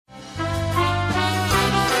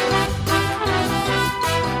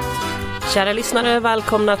Kära lyssnare,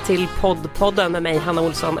 välkomna till poddpodden med mig Hanna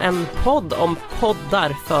Olsson. En podd om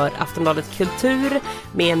poddar för Aftonbladet Kultur.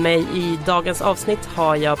 Med mig i dagens avsnitt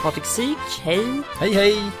har jag Patrik Syk, hej. Hej,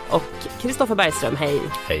 hej. Och Kristoffer Bergström, hej.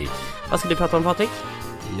 Hej. Vad ska du prata om, Patrik?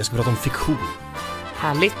 Jag ska prata om fiktion.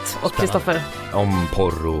 Härligt. Och Kristoffer? Om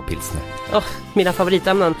porr och pilsner. Mina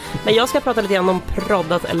favoritämnen. Men jag ska prata lite grann om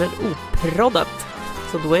proddat eller oproddat.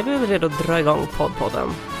 Så då är vi väl redo att dra igång poddpodden.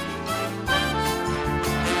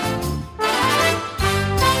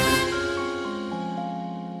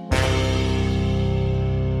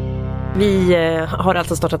 Vi har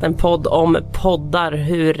alltså startat en podd om poddar,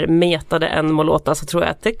 hur metade än må låta, så tror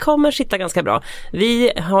jag att det kommer sitta ganska bra.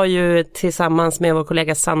 Vi har ju tillsammans med vår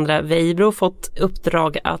kollega Sandra Weibro fått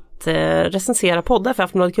uppdrag att recensera poddar för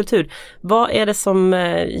Aftonbladet Kultur. Vad är det som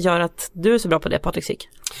gör att du är så bra på det, Patrik Syk?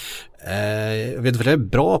 Jag vet inte vad jag är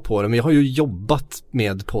bra på det, men jag har ju jobbat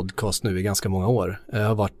med podcast nu i ganska många år. Jag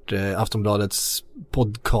har varit Aftonbladets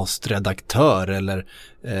podcastredaktör eller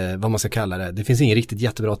vad man ska kalla det. Det finns ingen riktigt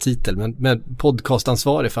jättebra titel, men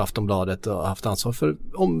podcastansvarig för Aftonbladet och haft ansvar för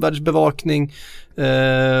omvärldsbevakning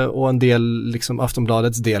och en del, liksom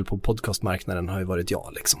Aftonbladets del på podcastmarknaden har ju varit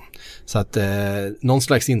jag liksom. Så att någon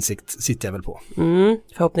slags insikt sitter jag väl på.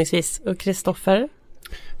 Förhoppningsvis. Och Kristoffer?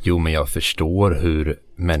 Jo, men jag förstår hur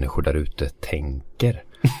människor där ute tänker.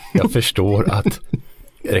 Jag förstår att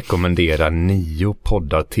rekommendera 9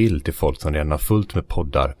 poddar till folk som redan har fullt med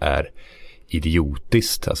poddar är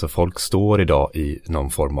idiotiskt. Alltså folk står idag i någon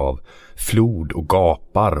form av flod och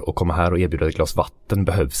gapar och kommer här och erbjuder ett glas vatten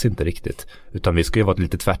behövs inte riktigt. Utan vi ska ju vara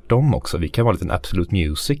lite tvärtom också. Vi kan vara lite en Absolute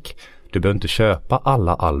Music. Du behöver inte köpa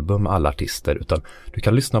alla album med alla artister, utan du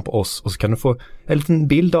kan lyssna på oss och så kan du få en liten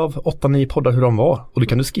bild av 8-9 poddar hur de var. Och du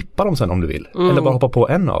kan skippa dem sen om du vill. Eller bara hoppa på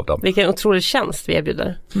en av dem. Vilken otrolig tjänst vi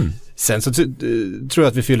erbjuder. Sen så tror jag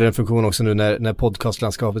att vi fyller en funktion också nu när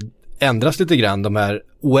podcastlandskapet ändras lite grann. De här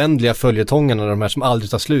oändliga följetongerna, de här som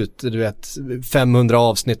aldrig tar slut. Du vet, 500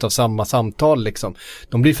 avsnitt av samma samtal liksom.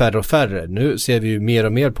 De blir färre och färre. Nu ser vi ju mer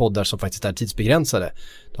och mer poddar som faktiskt är tidsbegränsade.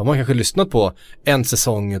 Då har man kanske lyssnat på en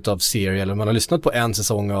säsong av Serial eller man har lyssnat på en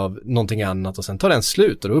säsong av någonting annat och sen tar den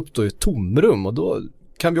slut och då uppstår ett tomrum och då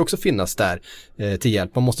kan vi också finnas där till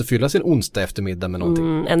hjälp. Man måste fylla sin onsdag eftermiddag med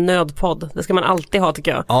någonting. En nödpodd, det ska man alltid ha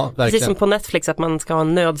tycker jag. Ja, verkligen. Precis som på Netflix att man ska ha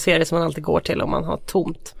en nödserie som man alltid går till om man har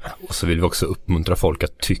tomt. Och så vill vi också uppmuntra folk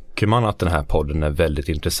att tycker man att den här podden är väldigt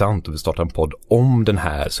intressant och vill starta en podd om den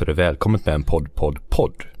här så är det välkommet med en podd.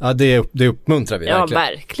 Ja, det uppmuntrar vi verkligen. Ja,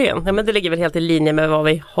 verkligen. Ja, men det ligger väl helt i linje med vad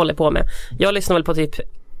vi håller på med. Jag lyssnar väl på typ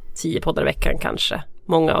 10 poddar i veckan kanske.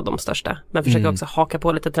 Många av de största. Men försöker också haka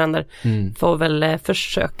på lite trender. Får väl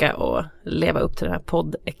försöka att leva upp till det här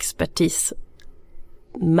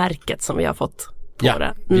poddexpertismärket som vi har fått på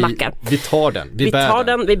våra nackar. Vi tar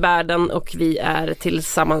den. Vi bär den och vi är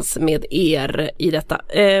tillsammans med er i detta.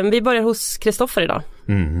 Vi börjar hos Kristoffer idag.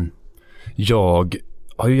 Jag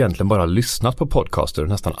har ju egentligen bara lyssnat på podcaster och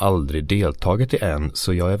nästan aldrig deltagit i en,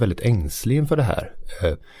 så jag är väldigt ängslig inför det här.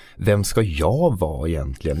 Vem ska jag vara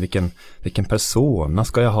egentligen? Vilken persona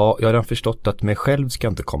ska jag ha? Jag har redan förstått att mig själv ska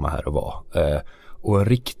inte komma här och vara. Och en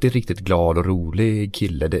riktigt glad och rolig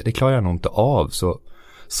kille, det klarar jag nog inte av.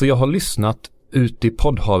 Så jag har lyssnat ut i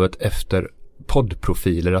poddhavet efter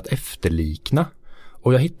poddprofiler att efterlikna.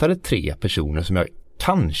 Och jag hittade 3 personer som jag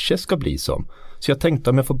kanske ska bli som. Så jag tänkte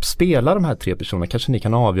om jag får spela de här 3 personerna kanske ni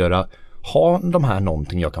kan avgöra, har de här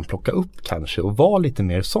någonting jag kan plocka upp kanske och vara lite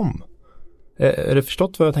mer som. Är du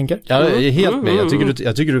förstått vad jag tänker? Ja, jag är helt med. Jag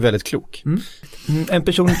tycker du är väldigt klok. En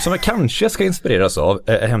person som jag kanske ska inspireras av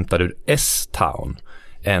är hämtad ur S-Town.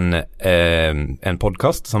 En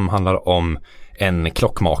podcast som handlar om en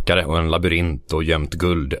klockmakare och en labyrint och gömt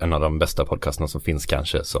guld. En av de bästa podcasterna som finns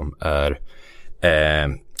kanske som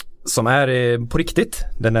är på riktigt.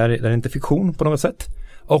 Den är inte fiktion på något sätt.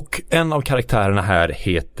 Och en av karaktärerna här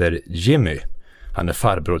heter Jimmy. Han är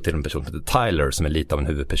farbror till en person som heter Tyler som är lite av en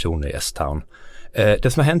huvudperson i S-Town.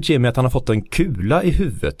 Det som har hänt Jimmy är att han har fått en kula i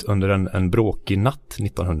huvudet under en bråkig natt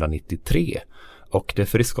 1993. Och det är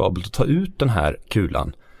för riskabelt att ta ut den här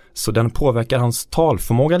kulan. Så den påverkar hans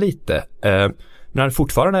talförmåga lite. Men han är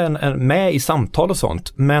fortfarande med i samtal och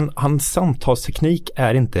sånt. Men hans samtalsteknik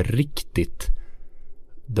är inte riktigt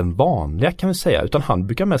den vanliga kan vi säga. Utan han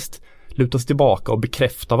brukar mest luta sig tillbaka och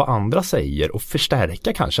bekräfta vad andra säger. Och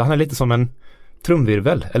förstärka kanske. Han är lite som en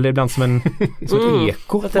trumvirvel. Eller ibland som ett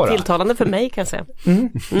eko. Det är tilltalande för mig kan jag säga.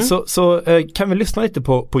 Så kan vi lyssna lite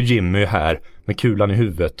på Jimmy här med kulan i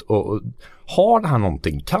huvudet. Och har han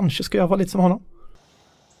någonting? Kanske ska jag vara lite som honom.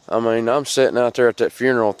 I mean, I'm sitting out there at that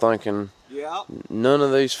funeral thinking, none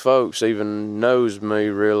of these folks even knows me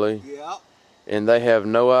really. And they have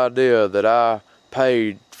no idea that I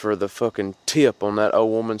paid for the fucking tip on that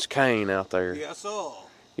old woman's cane out there. Yes, sir.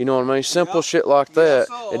 You know what I mean? Simple shit like that.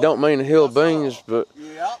 It don't mean hill beans, but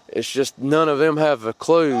it's just none of them have a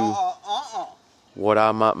clue what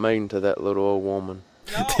I might mean to that little old woman.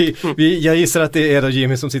 Jag gissar att det är då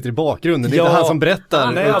Jimmy som sitter i bakgrunden. Det är inte han som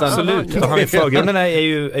berättar. Nej, utan... absolut. Han i förgrunden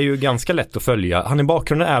är ju ganska lätt att följa. Han i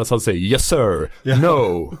bakgrunden är alltså att säga yes sir,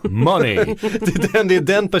 no, money. Det är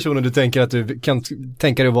den personen du tänker att du kan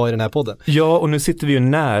tänka dig att vara i den här podden. Ja, och nu sitter vi ju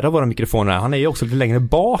nära våra mikrofoner. Han är ju också lite längre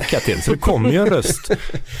bak till, så det kommer ju en röst. Så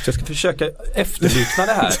jag ska försöka efterlikna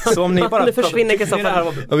det här. Så om ni bara... Det försvinner inte så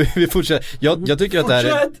fall. Ja, vi fortsätter. Jag tycker att det här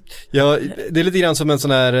är... Ja, det är lite grann som en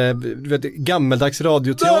sån här gammeldags radioteater.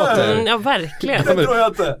 Ja, verkligen. Det tror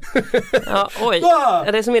jag inte. Ja, oj. Ja,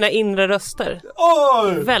 det är som mina inre röster.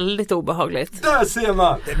 Oj! Väldigt obehagligt. Där ser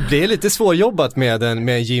man. Det är lite svårjobbat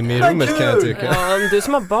med Jimmy i rummet, kan jag tycka. Ja, du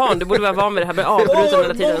som har barn, du borde vara van vid det här med avbruten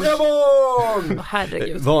hela tiden.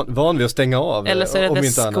 Herregud. Van vid att stänga av. Eller så är det om The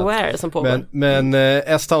inte Square annat. som pågår. Men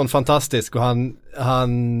S-Town fantastisk, och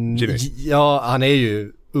han Jimmy. ja, han är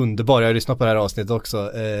ju underbar. Jag har lyssnat på det här avsnittet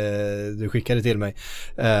också. Du skickade till mig.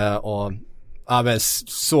 Och ja, men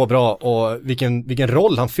så bra, och vilken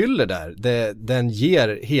roll han fyller där. Den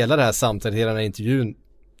ger hela det här samtalet, hela den här intervjun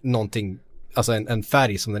någonting, alltså en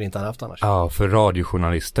färg som den inte har haft annars. Ja, för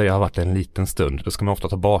radiojournalister, jag har varit en liten stund, då ska man ofta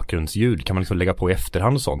ta bakgrundsljud, kan man liksom lägga på i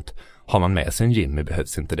efterhand och sånt. Har man med sig en Jimmy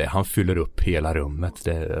behövs inte det. Han fyller upp hela rummet.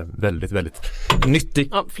 Det är väldigt, väldigt nyttigt.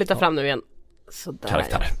 Ja, flytta fram nu igen. Sådär.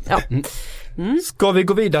 Karaktär. Ja. Ska vi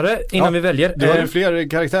gå vidare innan vi väljer? Du har ju fler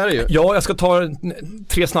karaktärer ju. Ja, jag ska ta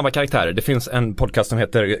 3 snabba karaktärer. Det finns en podcast som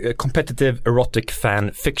heter Competitive Erotic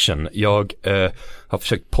Fan Fiction. Jag har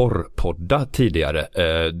försökt porrpodda tidigare.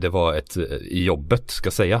 Det var i jobbet, ska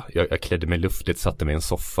jag säga. Jag klädde mig luftigt, satte mig i en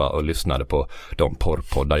soffa och lyssnade på de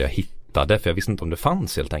porrpoddar jag hittade, för jag visste inte om det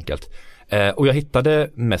fanns helt enkelt. Och jag hittade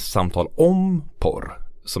mest samtal om porr,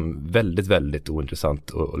 som väldigt, väldigt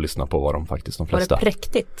ointressant att lyssna på, var de flesta. Var det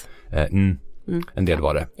präktigt? En del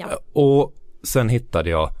var det. Ja. Och sen hittade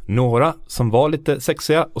jag några som var lite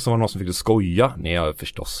sexiga, och så var det någon som fick skoja. Ni har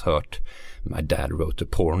förstås hört My Dad Wrote a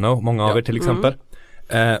Porno, många av er till exempel.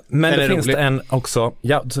 Men det finns det en också,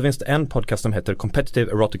 så finns det en podcast som heter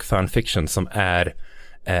Competitive Erotic Fan Fiction, som är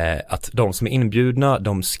att de som är inbjudna,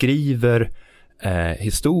 de skriver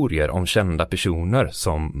historier om kända personer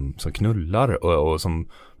som knullar och som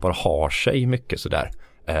bara har sig mycket sådär,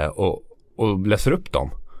 och läser upp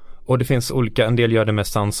dem. Och det finns olika, en del gör det med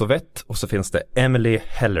sans och vett, och så finns det Emily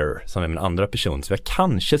Heller som är min andra person, så jag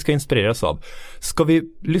kanske ska inspireras av. Ska vi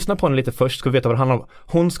lyssna på henne lite först, ska vi veta vad det handlar om.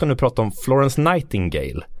 Hon ska nu prata om Florence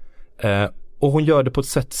Nightingale, och hon gör det på ett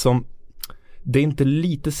sätt som, det är inte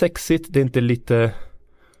lite sexigt, det är inte lite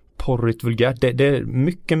porrigt vulgärt, det är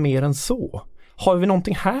mycket mer än så. Har vi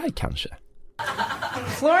någonting här kanske?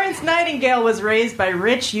 Florence Nightingale was raised by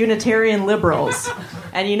rich Unitarian liberals.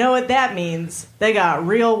 And you know what that means? They got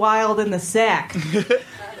real wild in the sack.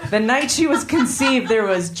 The night she was conceived, there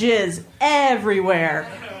was jizz everywhere.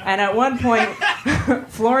 And at one point,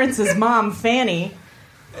 Florence's mom, Fanny,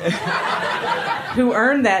 who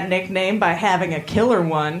earned that nickname by having a killer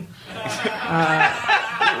one,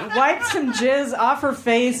 wiped some jizz off her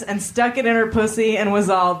face and stuck it in her pussy and was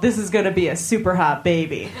all, this is gonna be a super hot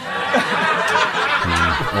baby.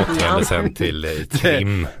 Återvände sen till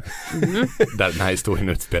Trim, där den här historien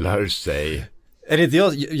utspelar sig. Är det inte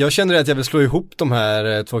jag känner att jag vill slå ihop de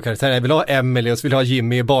här 2 karaktärerna. Jag vill ha Emily och så vill jag ha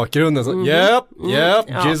Jimmy i bakgrunden. Så,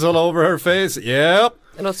 jizz all over her face,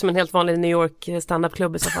 Det låter som en helt vanlig New York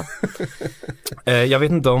standupklubb i så fall. Jag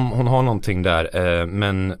vet inte om hon har någonting där,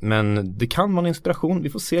 men det kan vara en inspiration. Vi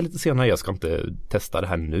får se lite senare. Jag ska inte testa det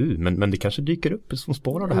här nu, men det kanske dyker upp som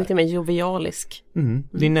spår av det här. Lite mer jovialisk.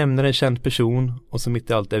 Vi nämner en känd person, och så mitt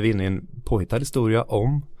i allt är vi inne i en påhittad historia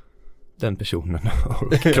om den personen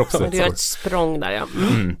och kroppsrätt. Du gör ett språng där, ja.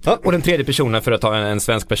 Ja, och den tredje personen, för att ta en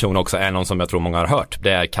svensk person också, är någon som jag tror många har hört.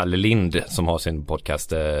 Det är Kalle Lind, som har sin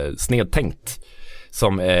podcast Snedtänkt,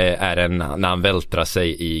 som är när han vältrar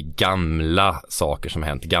sig i gamla saker som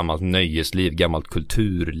hänt, gammalt nöjesliv, gammalt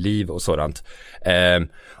kulturliv och sådant.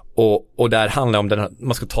 Och där handlar det om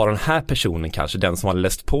man ska ta den här personen kanske, den som har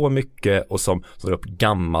läst på mycket och som tar upp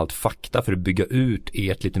gammalt fakta för att bygga ut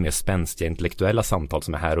ert lite mer spänstiga intellektuella samtal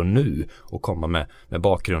som är här och nu, och komma med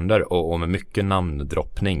bakgrunder och med mycket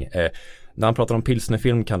namndroppning. När han pratar om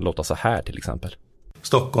pilsnerfilm kan det låta så här till exempel.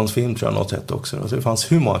 Stockholmsfilm tror jag något hett också. Alltså det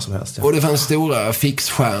fanns hur många som helst. Ja. Och det fanns stora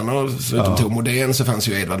fixstjärnor. Förutom Tom Modén så fanns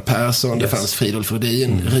ju Edvard Persson. Det fanns Fridolf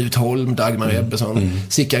Rudin, Rut Holm, Dagmar Ebbesson.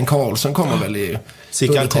 Sickan Karlsson kommer väl i...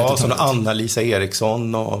 Sickan Karlsson och Anna-Lisa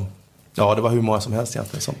Eriksson och... Ja, det var hur många som helst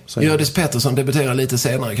egentligen som Hjördis Pettersson debuterade lite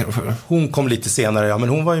senare kanske. Hon kom lite senare, ja, men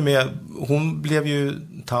hon var ju med. Hon blev ju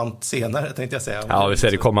tant senare, tänkte jag säga. Ja, vi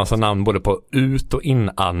ser det kommer alltså namn både på ut- och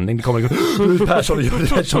inandning. Det kommer ut Persson och Hjördis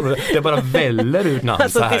Pettersson. Det bara väller ut namn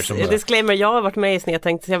alltså, så här som disclaimer, jag har varit med i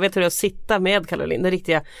Snedtänkt, så jag vet hur det är att sitta med Kalle Lind, den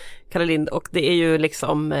riktiga Kalle Lind, och det är ju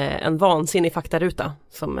liksom en vansinnig faktaruta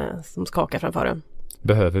som skakar framför en.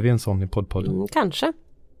 Behöver vi en sån i poddpodden? Kanske.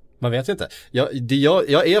 Man vet inte.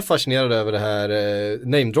 Jag är fascinerad över det här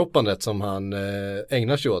namedroppandet som han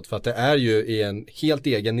ägnar sig åt, för att det är ju i en helt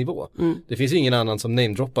egen nivå. Det finns ju ingen annan som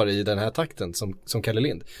namedroppar i den här takten som Kalle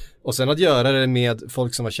Lind. Och sen att göra det med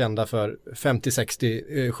folk som var kända för 50,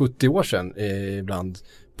 60, 70 år sedan ibland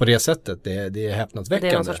på det sättet, det är häpnadsväckande.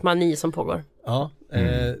 Det är någon sorts mani som pågår. Ja,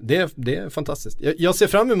 det är fantastiskt. Jag ser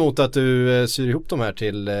fram emot att du syr ihop de här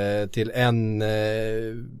till en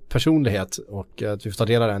personlighet och att vi får ta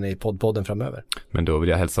del av den i poddpodden framöver. Men då vill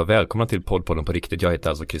jag hälsa välkomna till poddpodden på riktigt. Jag heter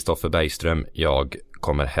alltså Kristoffer Bergström. Jag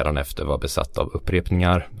kommer härnefter vara besatt av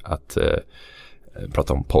upprepningar, att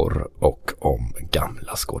prata om porr och om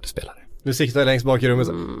gamla skådespelare. Du siktar längst bak i rummet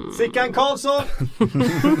så. Sickan Karlsson!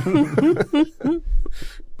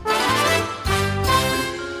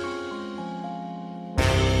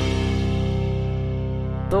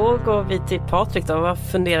 Då går vi till Patrik då. Vad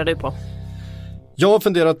funderar du på? Jag har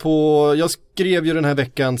funderat på, jag skrev ju den här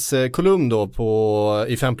veckans kolumn då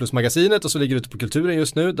i 5plus-magasinet och så ligger det ute på Kulturen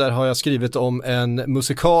just nu. Där har jag skrivit om en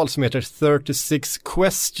musikal som heter 36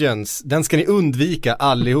 Questions. Den ska ni undvika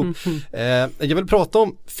allihop. Jag vill prata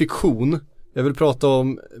om fiktion. Jag vill prata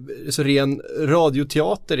om så ren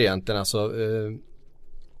radioteater egentligen. Alltså,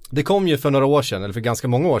 det kom ju för några år sedan, eller för ganska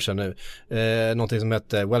många år sedan nu, någonting som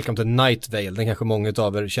hette Welcome to Night Vale. Den kanske många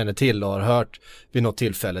av er känner till och har hört vid något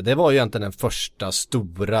tillfälle. Det var ju egentligen den första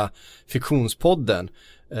stora fiktionspodden.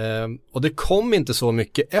 Och det kom inte så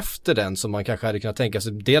mycket efter den som man kanske hade kunnat tänka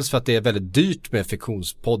sig. Dels för att det är väldigt dyrt med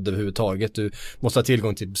fiktionspodd överhuvudtaget. Du måste ha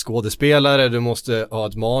tillgång till skådespelare, du måste ha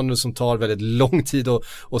ett manus som tar väldigt lång tid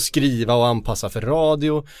att skriva och anpassa för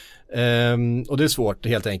radio. Och det är svårt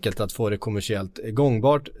helt enkelt att få det kommersiellt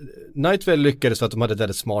gångbart. Night Vale lyckades för att de hade ett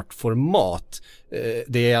väldigt smart format.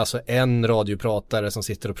 Det är alltså en radiopratare som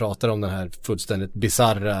sitter och pratar om den här fullständigt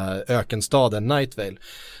bizarra ökenstaden Night Vale.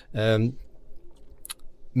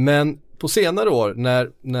 Men på senare år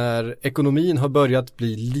när ekonomin har börjat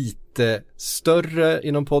bli lite större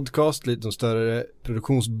inom podcast, de större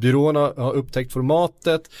produktionsbyråerna har upptäckt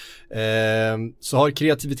formatet, så har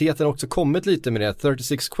kreativiteten också kommit lite med det.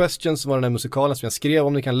 36 Questions var den här musikalen som jag skrev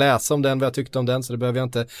om. Ni kan läsa om den, vad jag tyckte om den, så det behöver jag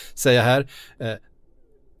inte säga här.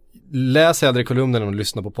 Läs hellre kolumnen och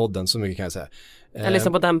lyssna på podden, så mycket kan jag säga. Jag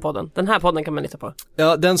lyssnar på den podden. Den här podden kan man lyssna på.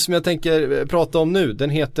 Ja, den som jag tänker prata om nu, den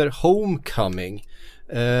heter Homecoming.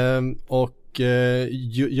 Och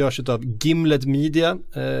görs av Gimlet Media,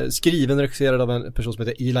 skriven och regisserad av en person som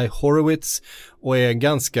heter Eli Horowitz, och är en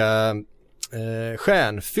ganska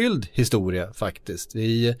stjärnfylld historia faktiskt.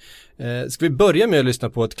 Ska vi börja med att lyssna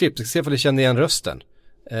på ett klipp, ska se om ni känner igen rösten,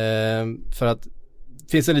 för att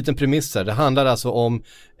det finns en liten premiss här. Det handlar alltså om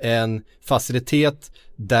en facilitet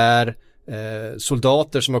där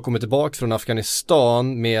soldater som har kommit tillbaka från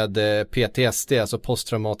Afghanistan med PTSD, alltså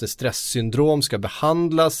posttraumatiskt stresssyndrom, ska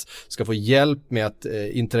behandlas, ska få hjälp med att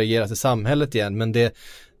interagera till samhället igen, men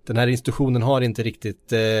den här institutionen har inte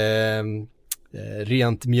riktigt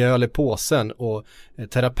rent mjöl i påsen, och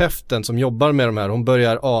terapeuten som jobbar med de här,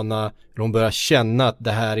 hon börjar känna att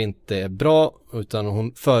det här inte är bra, utan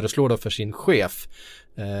hon föreslår då för sin chef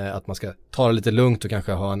att man ska ta det lite lugnt och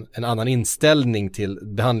kanske ha en annan inställning till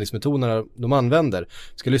behandlingsmetoderna de använder.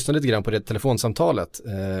 Jag ska lyssna lite grann på det telefonsamtalet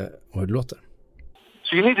och hur det låter.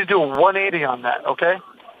 So you need to do a 180 on that, okay?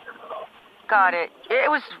 Got it. It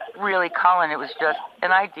was really, Colin, it was just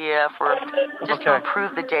an idea for just to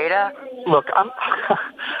improve the data. Look,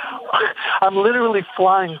 I'm literally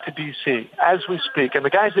flying to DC as we speak, and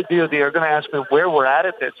the guys at DOD are going to ask me where we're at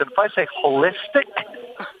this, and if I say holistic,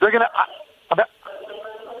 they're going to...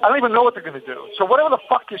 I don't even know what they're going to do. So whatever the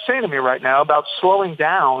fuck you're saying to me right now about slowing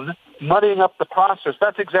down, muddying up the process,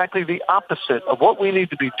 that's exactly the opposite of what we need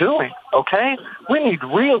to be doing, okay? We need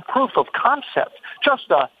real proof of concept, just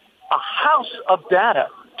a house of data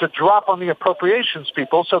to drop on the appropriations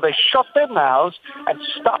people so they shut their mouths and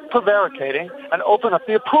stop prevaricating and open up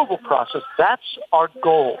the approval process. That's our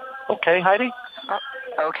goal. Okay, Heidi?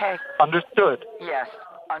 Okay. Understood. Yes.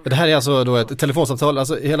 Det här är alltså då ett telefonsamtal,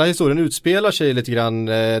 alltså hela historien utspelar sig lite grann,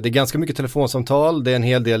 det är ganska mycket telefonsamtal, det är en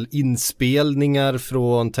hel del inspelningar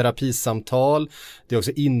från terapisamtal, det är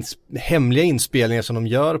också hemliga inspelningar som de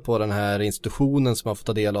gör på den här institutionen som man får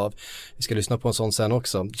ta del av. Vi ska lyssna på en sån sen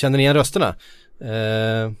också. Känner ni igen rösterna?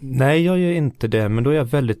 Nej, jag gör inte det, men då är jag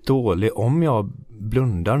väldigt dålig. Om jag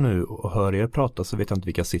blundar nu och hör er prata så vet jag inte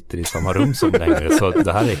vilka sitter i samma rum som längre, så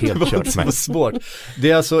det här är helt kört för mig. Det svårt.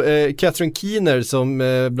 Det är alltså Catherine Keener som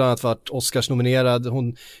bland annat varit Oscars-nominerad.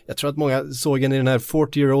 Jag tror att många såg henne i den här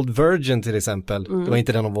 40-year-old virgin till exempel. Det var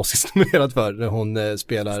inte den hon var Oscars-nominerad för, när hon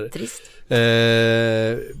spelar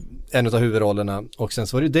en av huvudrollerna. Och sen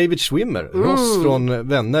så var det David Schwimmer, Ross från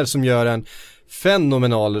Vänner, som gör en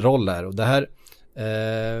fenomenal roll här. Och det här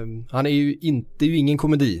han är ju ingen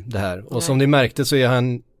komedi det här. Och som ni märkte så är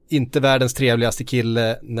han inte världens trevligaste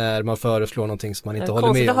kille när man föreslår någonting som man inte håller med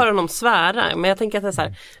om. Konstigt att höra honom svära, men jag tänker att det är så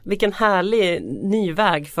här, vilken härlig ny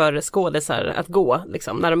väg för skådisar att gå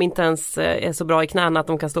liksom. När de inte ens är så bra i knäna att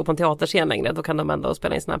de kan stå på en teaterscen längre, då kan de ändå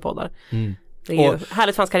spela in såna här poddar. Det är ju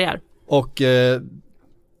härligt för hans karriär. Och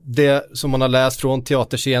det som man har läst från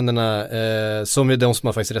teaterscenerna, som är de som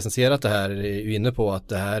har faktiskt recenserat det här, är ju inne på att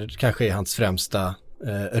det här kanske är hans främsta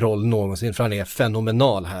roll någonsin, för han är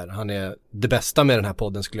fenomenal här. Han är det bästa med den här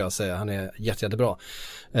podden, skulle jag säga. Han är jättebra.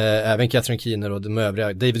 Även Catherine Keener och de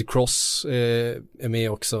övriga. David Cross är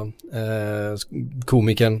med också.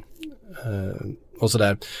 Komikern och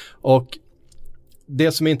sådär. Och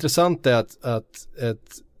det som är intressant är att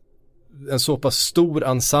en så pass stor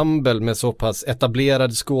ensemble med så pass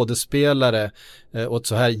etablerade skådespelare och ett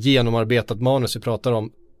så här genomarbetat manus, vi pratar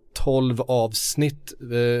om 12 avsnitt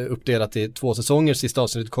uppdelat i 2 säsonger. Sista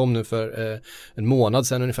avsnittet kom nu för en månad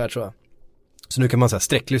sedan ungefär, tror jag. Så nu kan man så här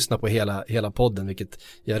sträcklyssna på hela podden, vilket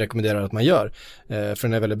jag rekommenderar att man gör, för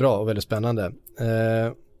den är väldigt bra och väldigt spännande.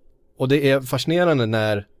 Och det är fascinerande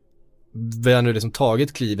när vi har nu liksom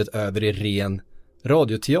tagit klivet över i ren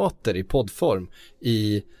radioteater i poddform,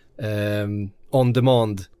 i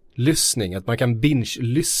on-demand-lyssning, att man kan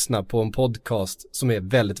binge-lyssna på en podcast som är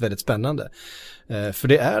väldigt, väldigt spännande. För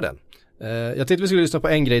det är den. Jag tänkte vi skulle lyssna på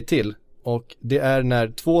en grej till, och det är när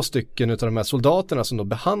 2 stycken av de här soldaterna som då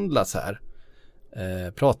behandlas här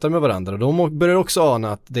pratar med varandra, och de börjar också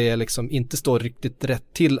ana att det liksom inte står riktigt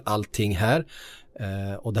rätt till allting här.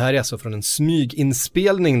 Och det här är alltså från en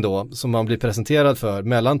smyginspelning då, som man blir presenterad för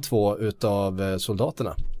mellan 2 utav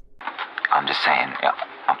soldaterna. I'm just saying, yeah,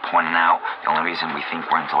 I'm pointing out the only reason we think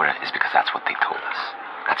we're in Florida is because that's what they told us.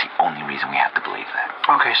 That's the only reason we have to believe that.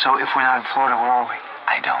 Okay, so if we're not in Florida, where are we?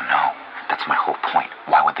 I don't know. That's my whole point.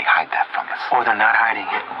 Why would they hide that from us? Or they're not hiding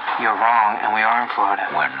it. You're wrong, and we are in Florida.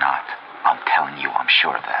 We're not. I'm telling you, I'm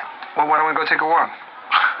sure of that. Well, why don't we go take a walk?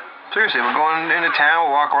 Seriously, we're going into town,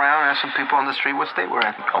 we'll walk around, ask some people on the street what state we're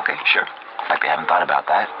in. Okay, sure. Like they haven't thought about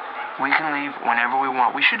that. We can leave whenever we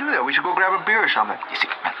want. We should do that. We should go grab a beer or something. You see,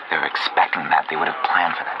 they're expecting that. They would have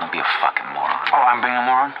planned for that. Don't be a fucking moron. Oh, I'm being a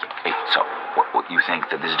moron? Hey, so, what you think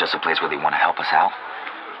that this is just a place where they want to help us out?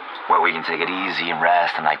 Where we can take it easy and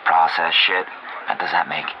rest and, like, process shit? And does that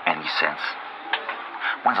make any sense?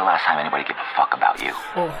 When's the last time anybody gave a fuck about you?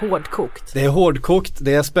 Och hårdkokt. Det är hårdkokt,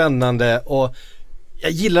 det är spännande, och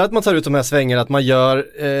jag gillar att man tar ut de här svängarna, att man gör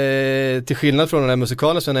till skillnad från den här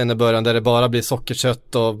musikalen som jag nämnde i början, där det bara blir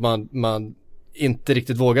sockerkött och man inte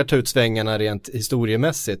riktigt vågar ta ut svängarna rent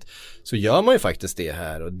historiemässigt, så gör man ju faktiskt det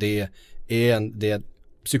här, och det är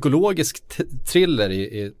psykologisk thriller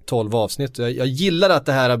i 12 avsnitt. Jag gillar att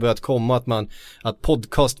det här har börjat komma, att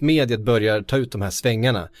podcastmediet börjar ta ut de här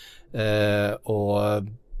svängarna, och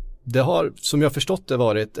det har, som jag förstått det,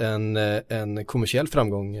 varit en kommersiell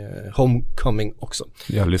framgång, Homecoming också.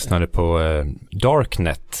 Jag lyssnade på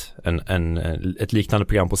Darknet, ett liknande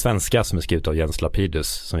program på svenska som är skrivet av Jens Lapidus,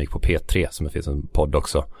 som gick på P3, som det finns en podd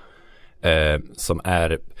också, som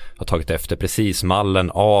har tagit efter precis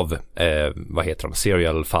mallen av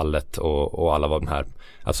Serial-fallet och alla de här,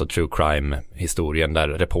 alltså true crime-historien, där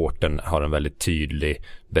reportern har en väldigt tydlig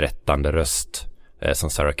berättande röst, som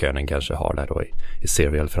Sarah Koenig kanske har där då i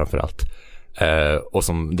Serial framförallt, och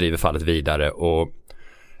som driver fallet vidare, och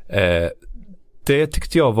det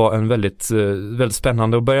tyckte jag var en väldigt, väldigt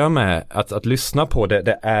spännande att börja med att lyssna på.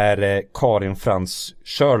 Det är Karin Frans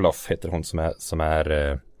Sherloff heter hon, som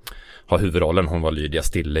har huvudrollen. Hon var Lydia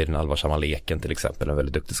Stille i Den allvarsamma leken till exempel, en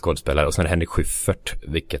väldigt duktig skådespelare. Och sen är Henrik Schyffert,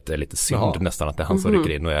 vilket är lite synd nästan att det är han som rycker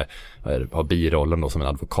in och har birollen då som en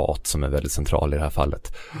advokat som är väldigt central i det här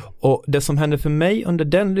fallet. Och det som hände för mig under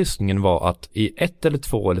den lyssningen var att i 1 eller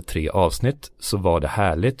 2 eller 3 avsnitt så var det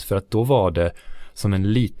härligt, för att då var det som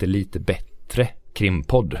en lite bättre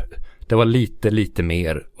krimpodd. Det var lite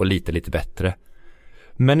mer och lite bättre.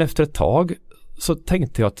 Men efter ett tag så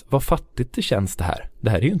tänkte jag att vad fattigt det känns det här. Det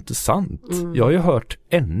här är ju inte sant. Jag har ju hört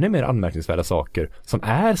ännu mer anmärkningsvärda saker som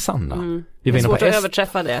är sanna. Det är svårt att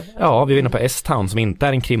överträffa det. Ja, vi var inne på S-Town som inte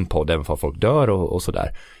är en krimpodd även för folk dör och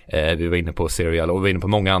sådär. Vi var inne på Serial och vi var inne på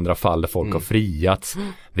många andra fall där folk har friats.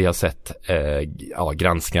 Vi har sett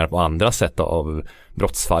granskningar på andra sätt av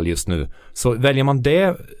brottsfall just nu. Så väljer man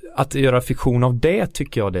det, att göra fiktion av det,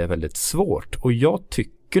 tycker jag det är väldigt svårt. Och jag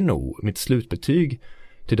tycker nog, mitt slutbetyg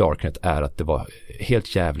till Darknet är att det var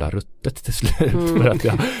helt jävla ruttet till slut. För att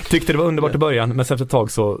jag tyckte det var underbart i början, men sen efter ett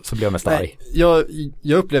tag så blev jag mest arg.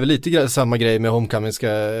 Jag upplever lite samma grej med Homecoming, ska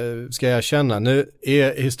jag erkänna. Nu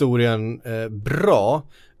är historien bra,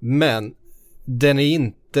 men den är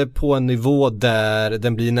inte på en nivå där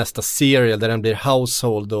den blir nästa serial, där den blir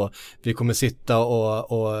household och vi kommer sitta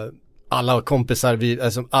och alla kompisar,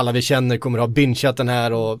 alla vi känner kommer ha bingeat den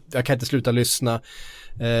här och jag kan inte sluta lyssna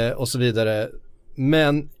och så vidare.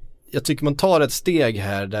 Men jag tycker man tar ett steg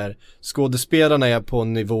här där skådespelarna är på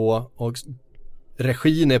en nivå och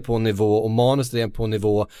regin är på en nivå och manuset är på en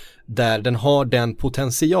nivå där den har den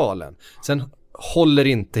potentialen. Sen håller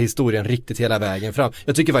inte historien riktigt hela vägen fram.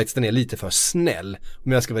 Jag tycker faktiskt den är lite för snäll,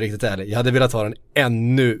 om jag ska vara riktigt ärlig. Jag hade velat ha den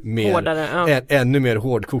ännu mer hårdare, ännu mer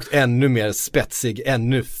hårdkokt, ännu mer spetsig,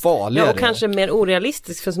 ännu farligare. Ja, och kanske mer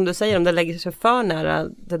orealistisk, för som du säger, om det lägger sig för nära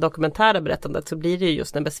det dokumentära berättandet så blir det ju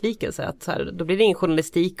just en besvikelse. Att så här, då blir det ingen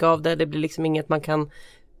journalistik av det, det blir liksom inget man kan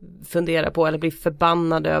fundera på eller bli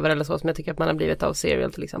förbannad över eller så, som jag tycker att man har blivit av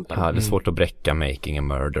Serial till exempel. Ja, det är svårt att bräcka Making a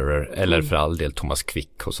Murderer eller för all del Thomas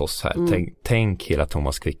Quick hos oss här. Tänk hela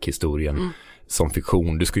Thomas Quick-historien som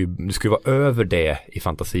fiktion. Du ska ju vara över det i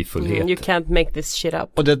fantasifullhet. You can't make this shit up.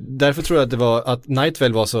 Och därför tror jag att Night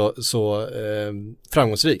Vale var så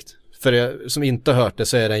framgångsrikt. För er som inte har hört det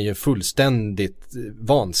så är den ju fullständigt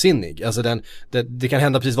vansinnig. Alltså det kan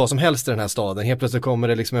hända precis vad som helst i den här staden. Helt plötsligt kommer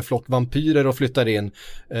det liksom en flock vampyrer och flyttar in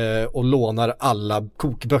och lånar alla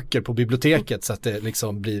kokböcker på biblioteket så att det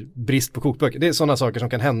liksom blir brist på kokböcker. Det är sådana saker som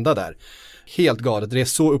kan hända där. Helt galet. Det är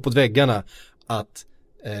så uppåt väggarna att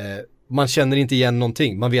man känner inte igen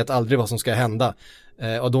någonting. Man vet aldrig vad som ska hända.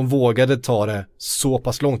 Och de vågade ta det så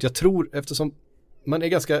pass långt. Jag tror, eftersom man är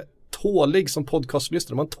ganska tålig som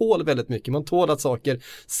podcastlyssnare. Man tål väldigt mycket. Man tål att saker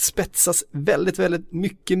spetsas väldigt, väldigt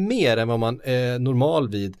mycket mer än vad man är normal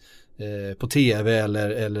vid på tv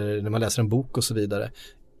eller när man läser en bok och så vidare.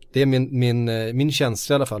 Det är min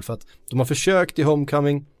känsla i alla fall, för att de har försökt i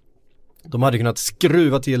Homecoming. De hade kunnat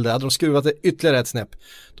skruva till det. Hade de skruvat det ytterligare ett snäpp,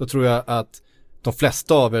 då tror jag att de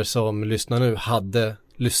flesta av er som lyssnar nu hade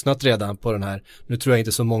lyssnat redan på den här. Nu tror jag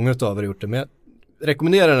inte så många av er har gjort det, men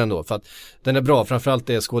rekommenderar den ändå för att den är bra. Framförallt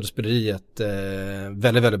är skådespeleriet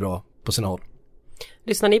väldigt, väldigt bra på sina håll.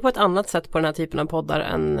 Lyssnar ni på ett annat sätt på den här typen av poddar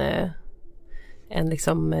än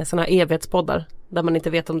liksom såna här evighetspoddar där man inte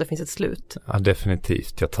vet om det finns ett slut? Ja,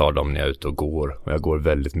 definitivt. Jag tar dem när jag är ute och går. Och jag går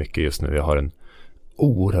väldigt mycket just nu. Jag har en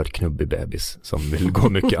oerhört knubbig bebis som vill gå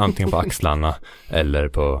mycket antingen på axlarna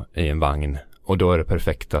eller i en vagn. Och då är det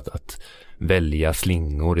perfekt att välja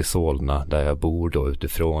slingor i Solna där jag bor då,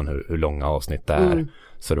 utifrån hur långa avsnitt det är.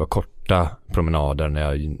 Så det var korta promenader när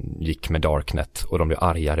jag gick med Darknet och de blev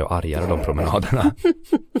argare och argare, de promenaderna.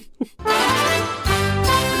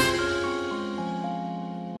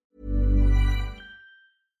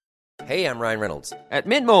 Hey, I'm Ryan Reynolds. At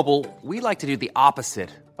Mint Mobile, we like to do the opposite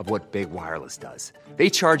of what Big Wireless does. They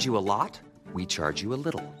charge you a lot. We charge you a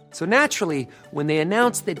little. So naturally, when they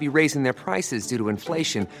announced they'd be raising their prices due to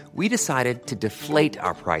inflation, we decided to deflate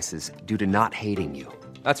our prices due to not hating you.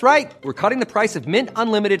 That's right. We're cutting the price of Mint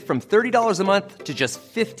Unlimited from $30 a month to just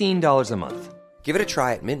 $15 a month. Give it a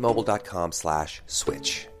try at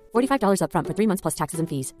mintmobile.com/switch. $45 up front for 3 months plus taxes and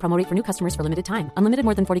fees. Promo rate for new customers for limited time. Unlimited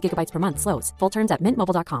more than 40 gigabytes per month. Slows full terms at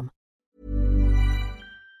mintmobile.com.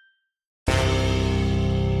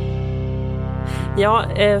 Ja,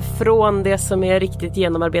 från det som är riktigt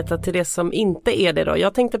genomarbetat till det som inte är det då.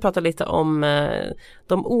 Jag tänkte prata lite om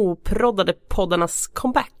de oproddade poddarnas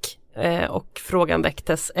comeback. Och frågan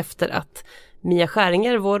väcktes efter att Mia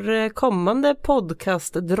Skäringer, vår kommande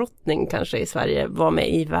podcastdrottning kanske i Sverige, var med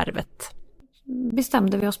i Värvet.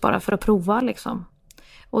 Bestämde vi oss bara för att prova liksom.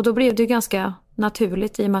 Och då blev det ganska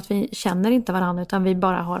naturligt i och med att vi känner inte varandra utan vi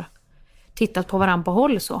bara har tittat på varandra på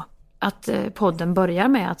håll så. Att podden börjar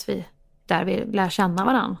med att vi lär känna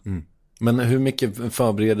varandra. Men hur mycket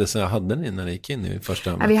förberedelser hade ni när ni gick in i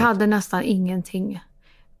första mötet? Vi hade nästan ingenting.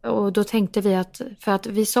 Och då tänkte vi för att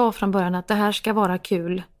vi sa från början att det här ska vara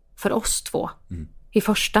kul för oss två i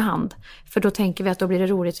första hand. För då tänker vi att då blir det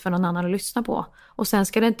roligt för någon annan att lyssna på. Och sen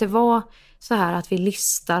ska det inte vara så här att vi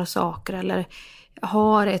listar saker eller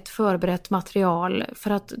har ett förberett material.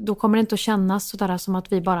 För att då kommer det inte att kännas sådär som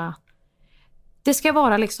att vi bara Det ska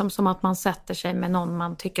vara liksom som att man sätter sig med någon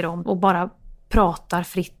man tycker om och bara pratar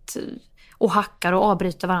fritt och hackar och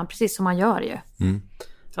avbryter varandra precis som man gör ju.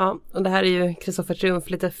 Ja, och det här är ju Kristoffer Triumf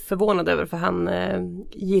lite förvånad över, för han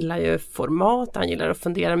gillar ju format, han gillar att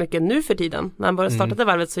fundera mycket nu för tiden. När han började starta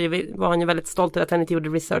varvet så var han ju väldigt stolt över att han inte gjorde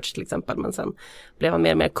research till exempel, men sen blev han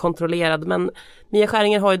mer och mer kontrollerad. Men Mia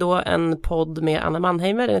Skäringer har ju då en podd med Anna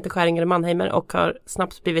Mannheimer, den heter Skäringer och Mannheimer, och har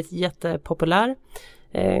snabbt blivit jättepopulär.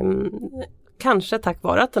 Kanske tack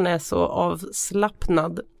vare att den är så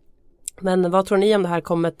avslappnad. Men vad tror ni om det här?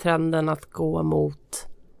 Kommer trenden att gå mot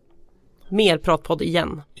mer pratpodd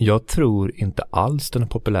igen? Jag tror inte alls den är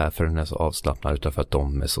populär för den är så avslappnad, utan för att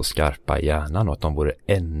de är så skarpa i hjärnan och att de vore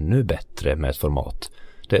ännu bättre med ett format.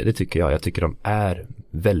 Det tycker jag. Jag tycker de är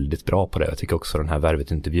väldigt bra på det. Jag tycker också den här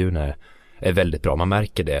Värvet-intervjun är väldigt bra. Man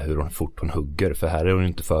märker det hur fort hon hugger, för här är hon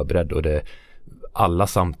inte förberedd, och alla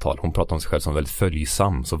samtal, hon pratar om sig själv som väldigt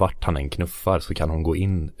följsam, så vart han än knuffar så kan hon gå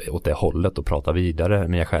in åt det hållet och prata vidare med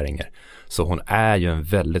Mia Skäringer. Så hon är ju en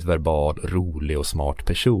väldigt verbal, rolig och smart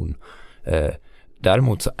person.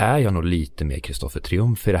 Däremot så är jag nog lite mer Kristoffer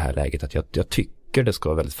Triumf i det här läget, att jag tycker det ska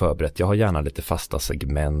vara väldigt förberett. Jag har gärna lite fasta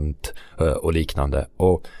segment och liknande,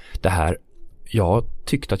 och det här, jag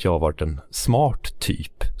tyckte att jag har varit en smart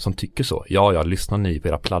typ som tycker så. Jag lyssnar ni på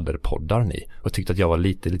era pladderpoddar ni, och tyckte att jag var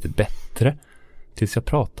lite bättre, tills jag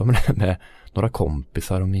pratade med några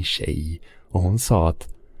kompisar och min tjej, och hon sa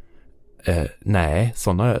att nej,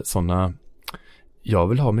 såna jag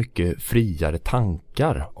vill ha mycket friare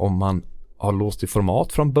tankar. Om man har låst i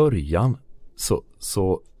format från början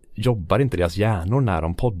så jobbar inte deras hjärnor när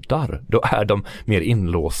de poddar. Då är de mer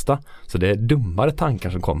inlåsta. Så det är dummare tankar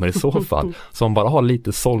som kommer i så fall. Så om bara har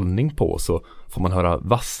lite sållning på, så får man höra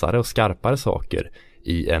vassare och skarpare saker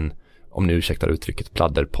i en, om ni ursäktar uttrycket,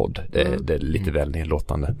 pladderpodd. Det är lite väl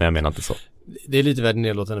nedlåtande, men jag menar inte så. Det är lite väldigt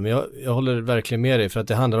nedlåtande, men jag håller verkligen med dig, för att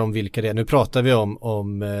det handlar om vilka det är. Nu pratar vi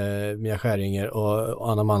om Mia Skäringer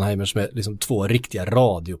och Anna Mannheimer, som är liksom två riktiga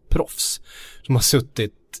radioproffs som har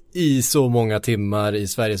suttit i så många timmar i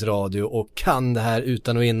Sveriges Radio och kan det här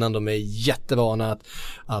utan och innan. De är jättevana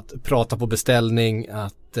att prata på beställning,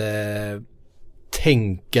 att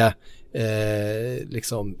tänka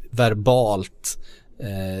liksom verbalt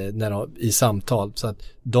i samtal, så att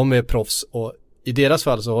de är proffs, och i deras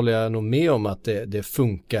fall så håller jag nog med om att det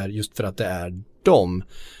funkar just för att det är dem.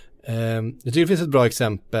 Jag tycker det finns ett bra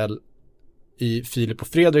exempel i Filip och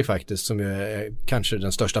Fredrik faktiskt, som ju är kanske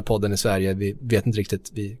den största podden i Sverige. Vi vet inte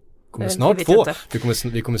riktigt, vi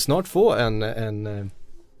kommer snart få en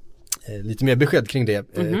lite mer besked kring det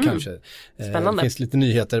kanske. Spännande. Det finns lite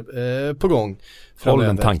nyheter på gång. Håll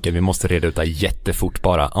den tanken, vi måste reda ut det jättefort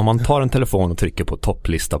bara. Om man tar en telefon och trycker på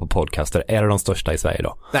topplista på podcaster, är det de största i Sverige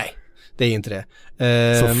då? Nej, det är inte det.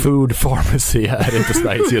 Så Food Pharmacy är inte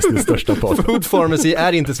Sveriges just den största podd. Food Pharmacy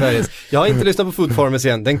är inte Sveriges. Jag har inte lyssnat på Food Pharmacy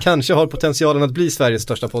än. Den kanske har potentialen att bli Sveriges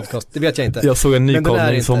största podcast. Det vet jag inte. Jag såg en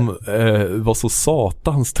nykomling som var så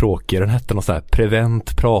satans tråkig. Den hette något så här: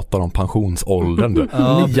 Prevent pratar om pensionsåldern.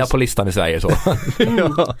 Nia på listan i Sverige så.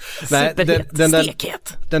 Ja. Nej,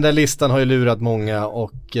 den där listan har ju lurat många,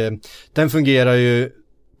 och den fungerar ju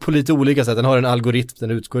på lite olika sätt. Den har en algoritm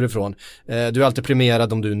den utgår ifrån. Du är alltid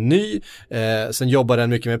premierad om du är ny. Sen jobbar den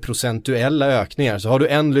mycket med procentuella ökningar. Så har du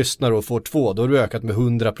en lyssnare och får 2, då har du ökat med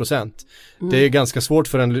 100%. Det är ganska svårt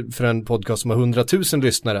för en podcast som har 100 000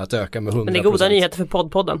 lyssare att öka med 100%. Men det är goda nyheter för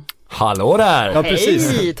poddpodden. Hallå där! Ja,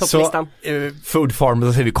 precis. Hej, topplistan. Food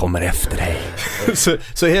Farmers säger vi kommer efter dig.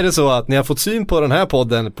 så är det så att ni har fått syn på den här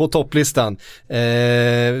podden på topplistan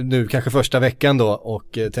nu kanske första veckan då,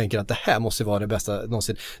 och tänker att det här måste vara det bästa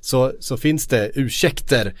någonsin, så finns det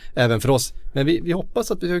ursäkter även för oss. Men vi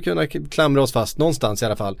hoppas att vi ska kunna klamra oss fast någonstans i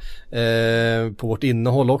alla fall på vårt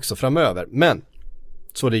innehåll också framöver. Men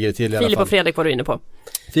så ligger det till i alla fall. Filip och Fredrik var du inne på.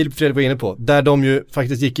 Filip och Fredrik var inne på. Där de ju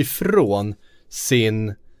faktiskt gick ifrån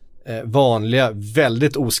sin vanliga,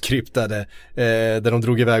 väldigt oskriptade där de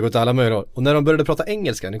drog iväg åt alla möjligheter. Och när de började prata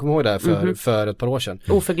engelska, ni kommer ihåg det här för ett par år sedan.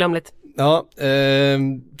 Oförglömligt. Ja,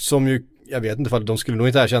 som ju, jag vet inte ifall de skulle nog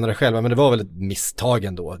inte erkänna det själva, men det var väl ett misstag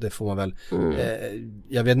ändå. Det får man väl.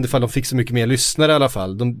 Jag vet inte ifall de fick så mycket mer lyssnare i alla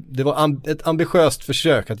fall. Det var ett ambitiöst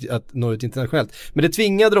försök att nå ut internationellt. Men det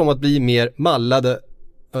tvingade dem att bli mer mallade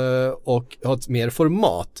och ha ett mer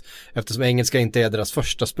format, eftersom engelska inte är deras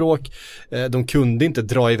första språk. De kunde inte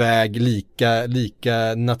dra iväg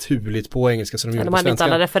lika naturligt på engelska som de gjorde på svenska. De hade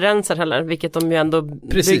inte alla referenser heller, vilket de ju ändå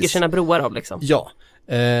bygger sina broar av liksom. Ja,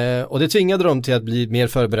 och det tvingade dem till att bli mer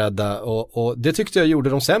förberedda, och det tyckte jag gjorde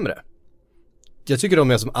dem sämre. Jag tycker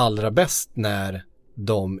de är som allra bäst när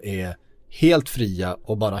de är helt fria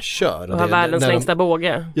och bara kör. Och har världens längsta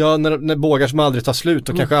båge. Ja, när bågar som aldrig tar slut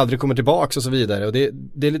och kanske aldrig kommer tillbaka och så vidare. Och det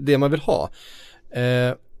är det man vill ha.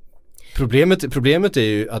 Problemet är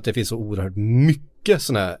ju att det finns så oerhört mycket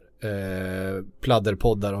sådana här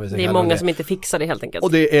pladderpoddar. Om vi det är många som inte fixar det helt enkelt.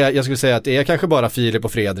 Och jag skulle säga att det är kanske bara Filip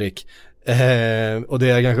och Fredrik. Och det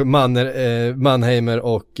är kanske Mannheimer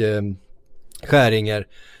och Skäringer.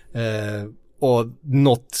 Och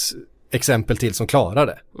något exempel till som klarar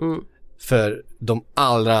det. För de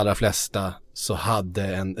allra flesta så hade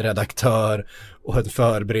en redaktör och en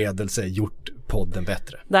förberedelse gjort podden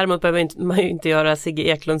bättre. Däremot behöver man ju inte göra Sigge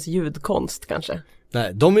Eklunds ljudkonst kanske.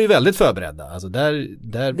 Nej, de är ju väldigt förberedda. Alltså där...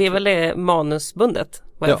 Det är väl det manusbundet,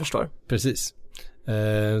 vad jag förstår. Precis.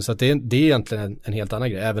 Så att det är egentligen en helt annan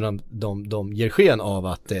grej. Även om de ger sken av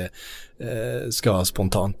att det ska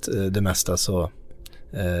spontant det mesta så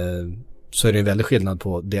är det en väldigt skillnad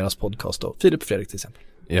på deras podcast då. Filip och Fredrik till exempel.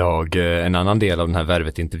 En annan del av den här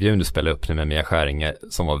Värvet-intervjun du spelade upp med Mia Skäringer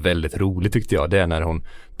som var väldigt rolig tyckte jag, det är när hon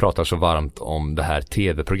pratar så varmt om det här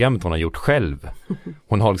tv-programmet hon har gjort själv.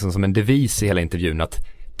 Hon har liksom som en devis i hela intervjun att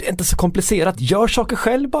det är inte så komplicerat, gör saker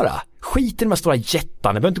själv bara. Skit i de här stora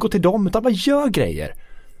jättarna, behöver inte gå till dem utan bara gör grejer.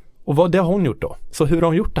 Och det har hon gjort då. Så hur har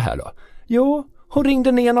hon gjort det här då? Jo, hon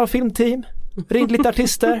ringde ner några filmteam. Ringde lite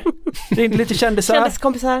artister, ringde lite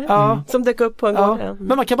kändiskompisar som dök upp på en gång.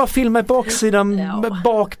 Men man kan bara filma i baksidan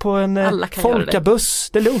bak på en folkabuss.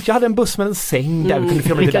 Det är lugnt, jag hade en buss med en säng där.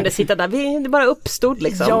 Vi kunde sitta där, det bara uppstod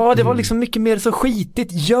liksom. Ja, det var liksom mycket mer så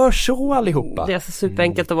skitigt. Gör så allihopa. Det är så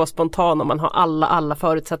superenkelt att vara spontan om man har alla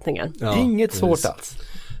förutsättningar. Inget svårt alls.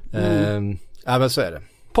 Ja, men så är det.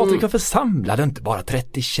 Patrik, varför samlade inte bara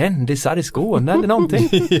 30 kändisar i Skåne eller någonting?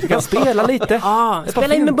 Du kan spela lite.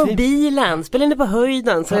 Spela in med mobilen, spela in det på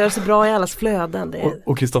höjden så gör det så bra i allas flöden.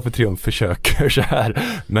 Och Kristoffer Triumf försöker så här.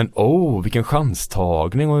 Men vilken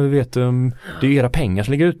chanstagning och vi vet det är era pengar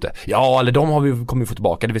som ligger ute. Ja, eller de kommer vi få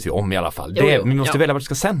tillbaka, det vet vi om i alla fall. Vi måste välja vart vi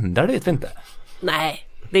ska sända, det vet vi inte. Nej.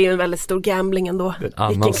 Det är ju en väldigt stor gambling ändå.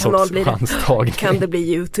 Vilken kanal blir det? Kan det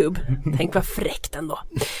bli YouTube? Tänk vad fräckt ändå.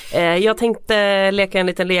 Jag tänkte leka en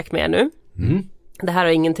liten lek med er nu. Det här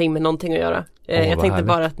har ingenting med någonting att göra. Jag tänkte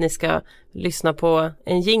bara att ni ska lyssna på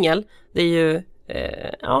en jingle. Det är ju,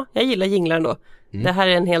 jag gillar jinglar ändå. Det här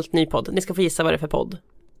är en helt ny podd. Ni ska få gissa vad det är för podd.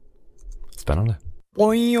 Spännande.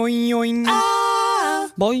 Boing, oing, oing.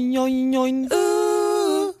 Boing, oing, oing.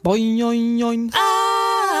 Boing, oing, oing.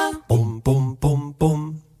 Bom, bom, bom,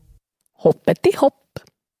 bom. Hoppet i hopp.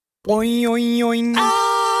 Boing, oing, oing.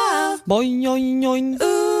 Boing, oing, oing.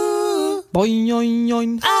 Boing, oing,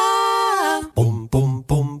 oing. Bom, bom,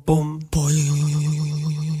 bom, bom.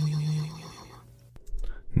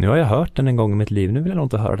 Nu har jag hört den en gång i mitt liv, nu vill jag nog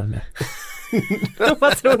inte höra den mer.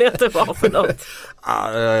 Vad tror ni att det var för något?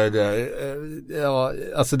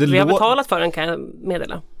 Alltså vi har betalat för den, kan jag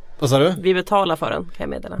meddela. Vad sa du? Vi betalar för den, kan jag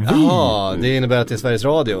meddela. Jaha, det innebär att det är Sveriges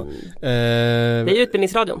Radio. Det är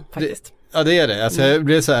Utbildningsradion faktiskt. Det är det. Alltså, det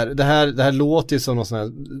blir så här, det här låter ju som någon sån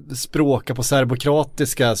här språka på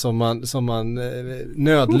serbokratiska som man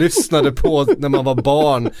nödlyssnade på när man var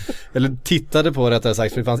barn. Eller tittade på rättare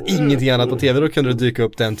sagt, för det fanns ingenting annat på tv. Då kunde det dyka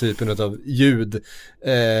upp den typen av ljud.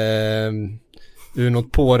 Ur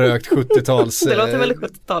något pårökt 70-tals... Det låter väl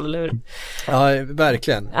 70-tal, eller hur? Ja,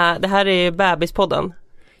 verkligen. Det här är Bebispodden.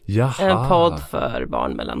 Jaha. En podd för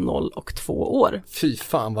barn mellan 0 och 2 år. Fy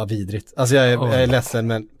fan vad vidrigt. Alltså jag är ledsen,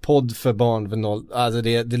 men podd för barn för 0, alltså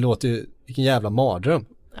det låter ju, vilken jävla mardröm.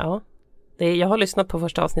 Ja, jag har lyssnat på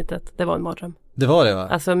första avsnittet. Det var en mardröm. Det var det, va?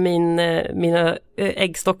 Alltså mina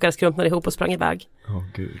äggstockar skrumpnade ihop och sprang iväg.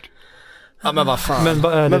 Gud. Ja, men vad fan. Men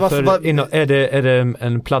vad är det är det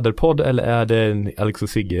en pladderpodd eller är det en Alex och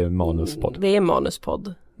Sigge manuspodd? Det är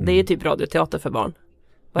manuspodd. Det är typ radioteater för barn.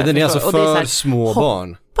 Men den är alltså för är här, små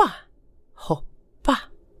barn. Hoppa,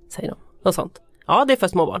 säger de. Något sånt. Ja, det är för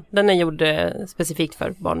små barn. Den är gjord specifikt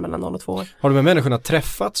för barn mellan 0 och 2 år. Har du med människorna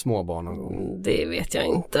träffat små barn någon gång? Det vet jag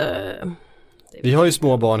inte. Vi har ju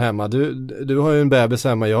små barn hemma. Du har ju en bebis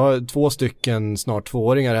hemma. Jag har 2 stycken snart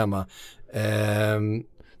 2-åringar hemma.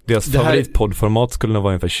 Deras favoritpoddformat skulle nog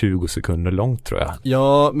vara ungefär 20 sekunder långt, tror jag.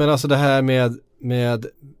 Ja, men alltså det här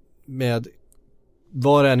med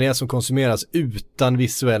vad det än är som konsumeras utan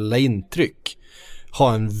visuella intryck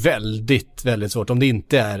har en väldigt, väldigt svårt. Om det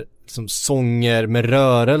inte är som sånger med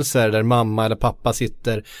rörelser där mamma eller pappa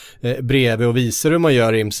sitter bredvid och visar hur man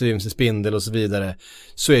gör Imse spindel och så vidare,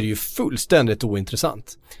 så är det ju fullständigt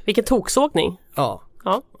ointressant. Vilken toksågning. Ja.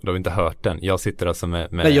 Du har inte hört den. Jag sitter alltså med...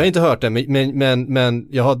 Nej, jag har inte hört den, men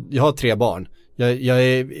jag har 3 barn. Jag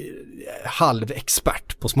är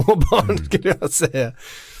halvexpert på små barn, skulle jag säga.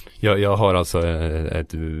 Jag har alltså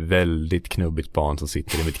ett väldigt knubbigt barn som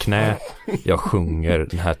sitter i mitt knä. Jag sjunger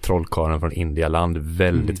den här trollkarlen från Indialand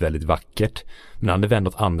väldigt, väldigt vackert. Men han är vänd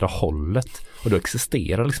åt andra hållet. Och då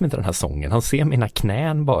existerar liksom inte den här sången. Han ser mina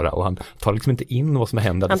knän bara och han tar liksom inte in vad som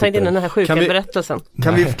händer. Han tar inte in den här sjuka berättelsen.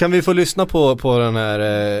 Kan vi få lyssna på den här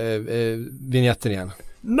vignetten igen?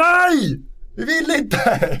 Nej! Vi vill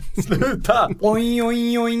inte! Sluta! Oj,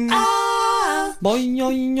 oj, oj. Oj,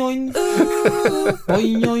 oj, oj.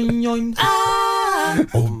 Oj, oj, oj.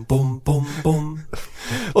 Bom, bom, bom, bom.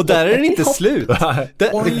 Och där är den inte slut.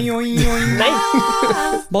 Oj, oj, oj. Nej.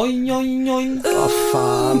 Oj, oj, oj. Vad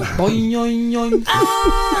fan. Oj, oj, oj.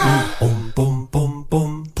 Bom, bom, bom,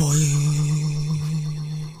 bom.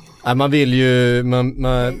 Nej, man vill ju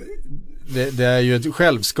det är ju ett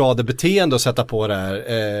självskadebeteende att sätta på det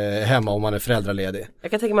här hemma om man är föräldraledig.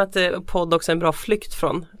 Jag kan tänka mig att podd också är en bra flykt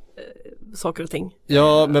från saker och ting.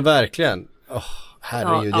 Ja, men verkligen.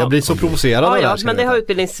 Herregud, jag blir så provocerad av det här. Men det har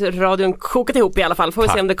Utbildningsradion kokat ihop i alla fall. Får vi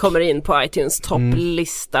se om det kommer in på iTunes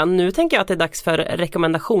topplista. Nu tänker jag att det är dags för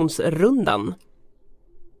rekommendationsrundan.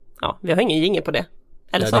 Ja, vi har ingen jingle på det.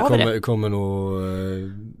 Eller så har vi det. Det kommer nog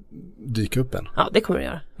dyka upp en. Ja, det kommer det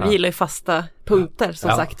göra. Vi gillar ju fasta punkter som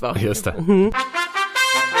sagt var. Just det.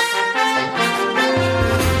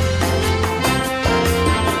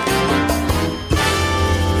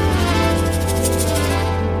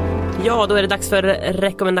 Ja, då är det dags för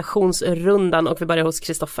rekommendationsrundan och vi börjar hos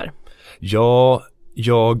Kristoffer. Ja,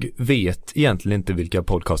 jag vet egentligen inte vilka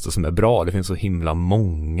podcaster som är bra. Det finns så himla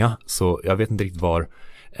många så jag vet inte riktigt var.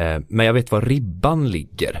 Men jag vet var ribban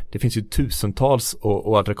ligger. Det finns ju tusentals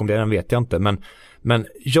och att rekommendera den vet jag inte. Men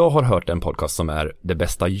jag har hört en podcast som är det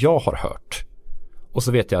bästa jag har hört. Och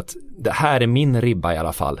så vet jag att det här är min ribba i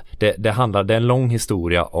alla fall. Det är en lång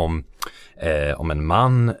historia om en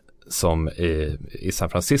man som i San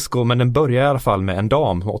Francisco, men den börjar i alla fall med en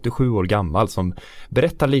dam som 87 år gammal som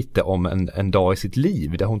berättar lite om en dag i sitt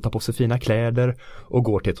liv där hon tar på sig fina kläder och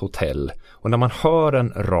går till ett hotell. Och när man hör en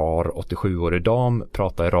rar 87-årig dam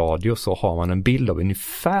prata i radio så har man en bild av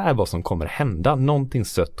ungefär vad som kommer hända. Någonting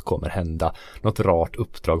sött kommer hända. Något rart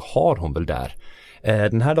uppdrag har hon väl där.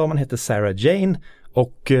 Den här damen heter Sarah Jane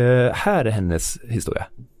och här är hennes historia.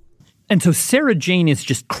 And so Sarah Jane is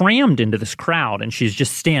just crammed into this crowd and she's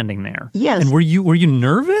just standing there. Yes. And were you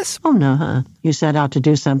nervous? Oh, no, huh? You set out to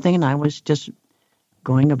do something and I was just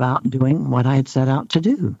going about doing what I had set out to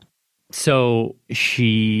do. So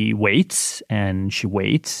she waits and she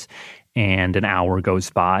waits and an hour goes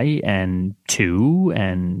by and 2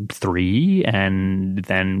 and 3 and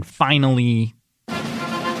then finally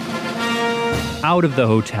out of the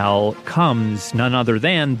hotel comes none other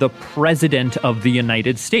than the President of the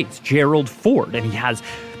United States, Gerald Ford. And he has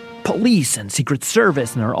police and Secret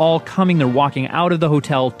Service, and they're all coming. They're walking out of the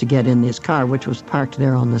hotel to get in this car, which was parked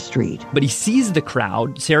there on the street. But he sees the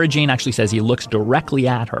crowd. Sarah Jane actually says he looks directly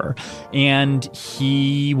at her, and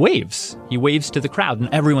he waves. He waves to the crowd, and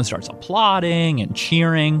everyone starts applauding and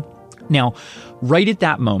cheering. Now, right at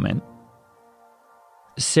that moment,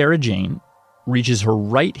 Sarah Jane reaches her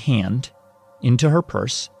right hand into her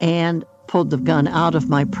purse and pulled the gun out of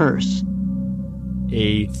my purse.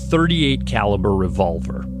 A .38 caliber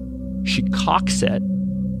revolver. She cocks it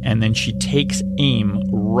and then she takes aim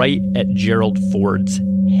right at Gerald Ford's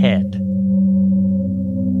head.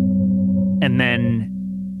 And then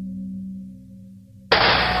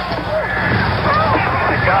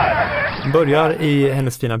börjar i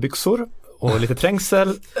hennes fina byxor och lite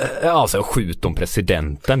trängsel. Alltså skjut om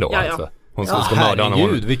presidenten då alltså. Hon ska mörda honom.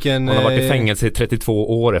 Hon har varit i fängelse i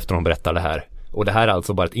 32 år efter hon berättar det här. Och det här är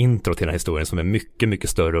alltså bara ett intro till den här historien som är mycket, mycket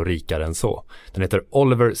större och rikare än så. Den heter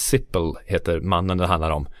Oliver Sipple, heter mannen det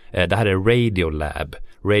handlar om. Det här är Radiolab.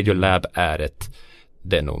 Radiolab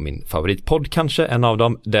det är nog min favoritpodd kanske, en av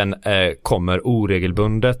dem. Den kommer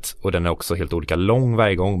oregelbundet och den är också helt olika lång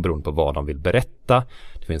varje gång beroende på vad de vill berätta.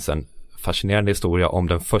 Det finns en fascinerande historia om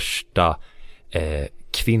den första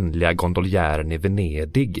kvinnliga gondoljären i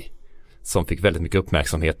Venedig som fick väldigt mycket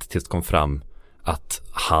uppmärksamhet tills det kom fram att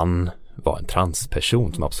han var en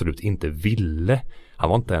transperson som absolut inte ville. Han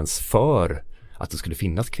var inte ens för att det skulle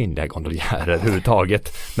finnas kvinnliga gondoljärer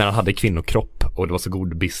överhuvudtaget, men han hade kvinnokropp och det var så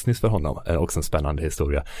god business för honom. Också en spännande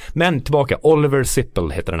historia. Men tillbaka, Oliver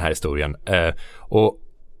Sipple heter den här historien. Och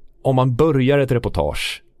om man börjar ett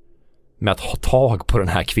reportage med att ha tag på den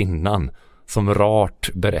här kvinnan som rart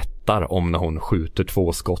berättar om när hon skjuter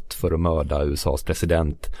 2 skott för att mörda USAs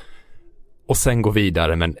president och sen gå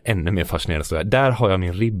vidare med en ännu mer fascinerande historia. Där har jag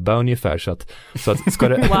min ribba ungefär så att ska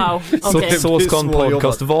det wow, okay. så ska en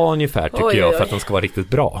podcast vara ungefär tycker jag för att den ska vara riktigt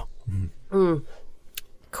bra.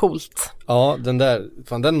 Coolt. Ja, den där,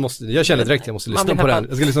 fan den måste, jag känner direkt jag måste lyssna på den.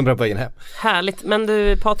 Jag ska lyssna på den på egen hem. Härligt, men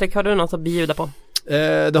du Patrik, har du något att bjuda på?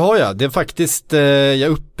 Det har jag. Det är faktiskt,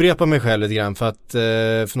 jag upprepar mig själv lite grann för att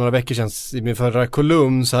för några veckor sedan i min förra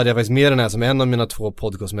kolumn så hade jag faktiskt med den här som en av mina 2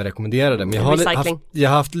 podcasts som jag rekommenderade. Men jag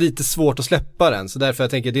har haft lite svårt att släppa den, så därför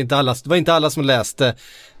jag tänker det var inte alla som läste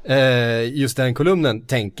just den kolumnen,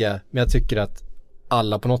 tänker jag. Men jag tycker att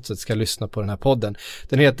alla på något sätt ska lyssna på den här podden.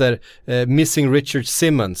 Den heter Missing Richard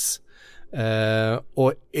Simmons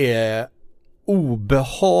och är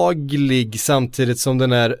obehaglig samtidigt som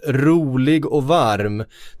den är rolig och varm.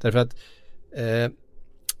 Därför att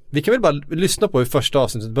vi kan väl bara lyssna på hur första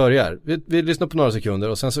avsnittet börjar. Vi lyssnar på några sekunder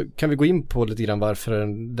och sen så kan vi gå in på lite grann varför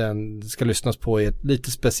den ska lyssnas på i ett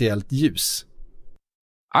lite speciellt ljus.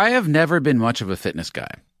 I have never been much of a fitness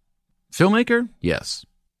guy. Filmmaker? Yes.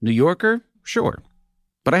 New Yorker? Sure.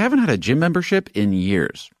 But I haven't had a gym membership in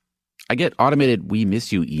years. I get automated "we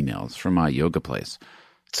miss you" emails from my yoga place.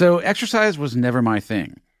 So exercise was never my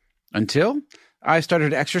thing. Until I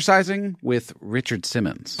started exercising with Richard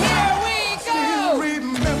Simmons. Here we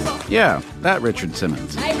go! Yeah, that Richard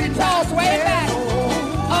Simmons. David Toss, way back.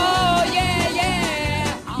 Oh, yeah,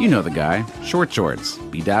 yeah. You know the guy. Short shorts,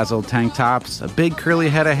 bedazzled tank tops, a big curly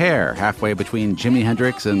head of hair halfway between Jimi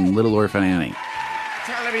Hendrix and Little Orphan Annie.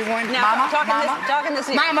 Tell everyone. Now, Mama, talking this.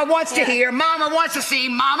 Mama wants to hear. Mama wants to see.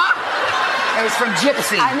 Mama. It was from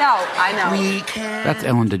Gypsy. I know. We can. That's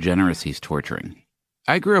Ellen DeGeneres he's torturing.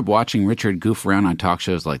 I grew up watching Richard goof around on talk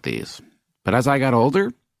shows like these. But as I got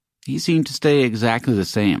older, he seemed to stay exactly the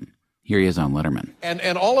same. Here he is on Letterman.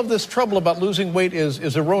 And all of this trouble about losing weight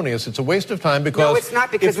is erroneous. It's a waste of time because... No, it's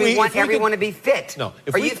not, because we want everyone to be fit. No.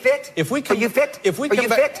 Are you fit? Are you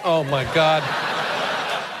fit? Oh, my God.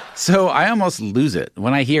 So I almost lose it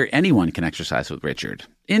when I hear anyone can exercise with Richard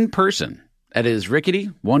in person at his rickety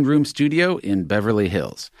one-room studio in Beverly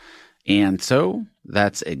Hills. And so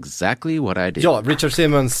that's exactly what I did. Ja, Richard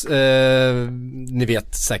Simmons, ni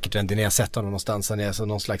vet säkert vem det är, ni har sett honom någonstans. Han är alltså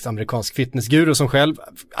någon slags amerikansk fitnessguru som själv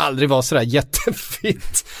aldrig var sådär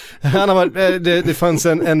jättefitt. Han har varit, det fanns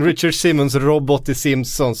en Richard Simmons robot i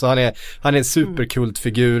Simpsons, så han är en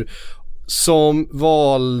superkultfigur som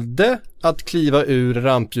valde att kliva ur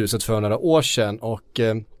rampljuset för några år sedan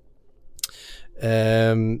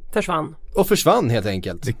och försvann helt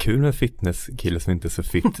enkelt. Det är kul med fitnesskillar som inte är så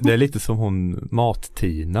fit. Det är lite som hon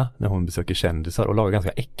Mat-Tina när hon besöker kändisar och lagar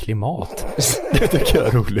ganska äcklig mat. Det tycker jag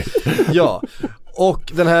är roligt. Ja,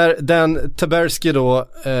 och Dan Taberski då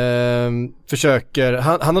försöker,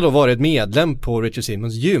 han har då varit medlem på Richard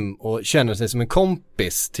Simmons gym och känner sig som en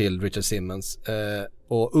kompis till Richard Simmons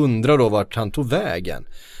och undrar då vart han tog vägen.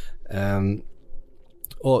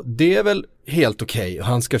 Och det är väl helt okej.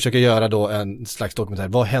 Han ska försöka göra då en slags dokumentär.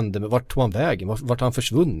 Vad hände med, vart tog han vägen? Vart har han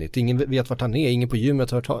försvunnit? Ingen vet vart han är. Ingen på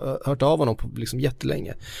gymmet har hört av honom på liksom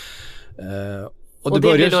jättelänge. Och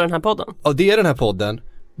det blir då den här podden? Ja, det är den här podden.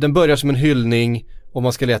 Den börjar som en hyllning och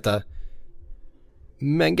man ska leta.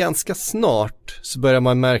 Men ganska snart så börjar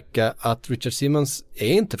man märka att Richard Simmons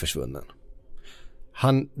är inte försvunnen.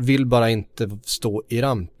 Han vill bara inte stå i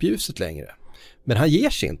rampljuset längre. Men han ger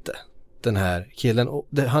sig inte, den här killen. Och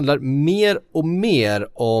det handlar mer och mer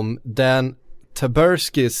om Dan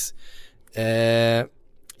Taberskis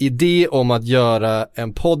idé om att göra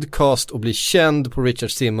en podcast och bli känd på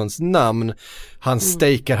Richard Simmons namn. Han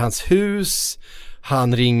stakar hans hus,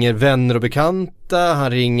 han ringer vänner och bekanta,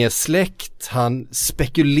 han ringer släkt, han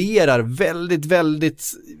spekulerar väldigt, väldigt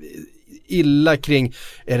illa kring,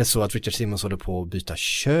 är det så att Richard Simmons håller på att byta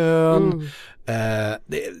kön?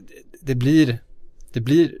 Det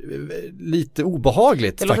blir lite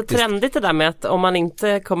obehagligt det faktiskt. Det låter trendigt det där med att om man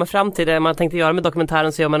inte kommer fram till det man tänkte göra med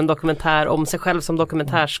dokumentären, så gör man en dokumentär om sig själv som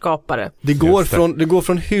dokumentärskapare. Det går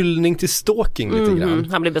från hyllning till stalking lite grann.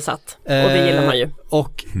 Han blir besatt. Och det gillar man ju.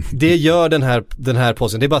 Och det gör den här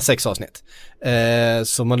podden. Det är bara 6 avsnitt.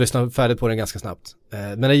 Så man lyssnar färdigt på den ganska snabbt.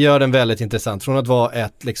 Men det gör den väldigt intressant. Från att vara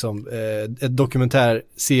ett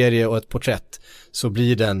dokumentärserie och ett porträtt, så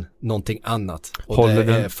blir den någonting annat. Och det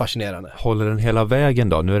är fascinerande. Håller den hela vägen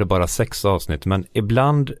då? Nu är det bara 6 avsnitt, men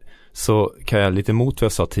ibland så kan jag lite emot vad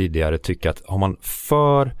jag sa tidigare tycka att har man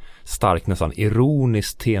för starkt nästan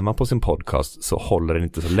ironiskt tema på sin podcast så håller den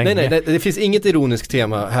inte så länge. Nej, det finns inget ironiskt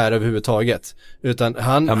tema här överhuvudtaget. Utan det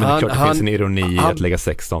är klart det finns en ironi i att lägga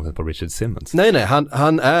 6 avsnitt på Richard Simmons. Nej,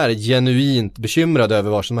 han är genuint bekymrad över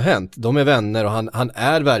vad som har hänt. De är vänner och han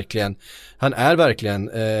är verkligen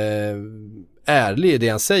ärlig i det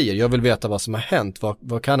han säger. Jag vill veta vad som har hänt.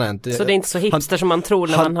 Vad kan ha hänt? Så det är inte så hipster som man tror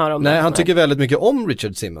när man hör om det? Nej, han tycker väldigt mycket om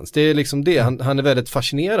Richard Simmons. Det är liksom det. Han är väldigt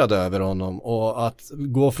fascinerad över honom. Och att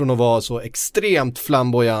gå från att vara så extremt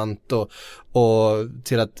flamboyant och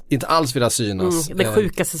till att inte alls vilja synas. Det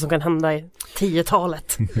sjukaste som kan hända i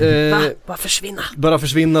 10-talet. Bara försvinna. Bara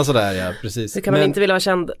försvinna sådär, ja, precis. Det kan man inte vilja vara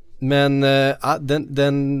känd. Men den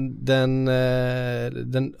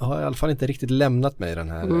har i alla fall inte riktigt lämnat mig, den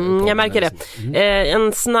här. Jag märker det.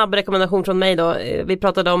 En snabb rekommendation från mig då. Vi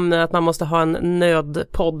pratade om att man måste ha en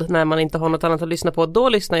nödpodd när man inte har något annat att lyssna på. Då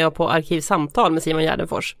lyssnar jag på Arkivsamtal med Simon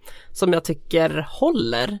Gärdenfors, som jag tycker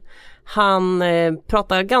håller. Han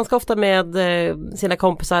pratar ganska ofta med sina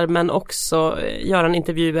kompisar, men också gör han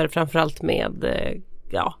intervjuer framförallt med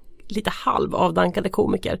lite halvavdankade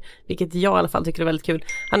komiker, vilket jag i alla fall tycker är väldigt kul.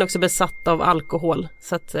 Han är också besatt av alkohol,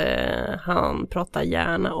 så att han pratar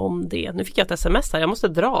gärna om det. Nu fick jag ett sms här, jag måste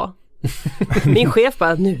dra. Min chef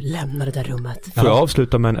bara, nu lämnar det där rummet. Får jag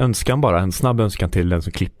avsluta med en önskan bara, en snabb önskan till den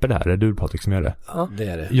som klipper det här. Är du, Patrik, som gör det? Ja, det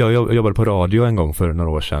är det. Jag jobbade på radio en gång för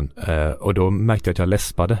några år sedan och då märkte jag att jag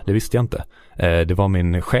läspade. Det visste jag inte. Det var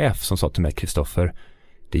min chef som sa till mig, Kristoffer,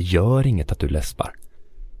 det gör inget att du läspar.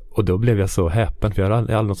 Och då blev jag så häpen, för jag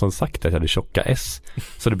hade aldrig någon sagt att jag hade tjocka S.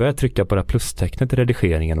 Så då började jag trycka på det här plustecknet i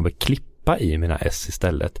redigeringen och började klippa i mina S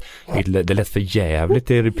istället. Det lät för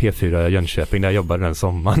jävligt i P4 Jönköping där jag jobbade den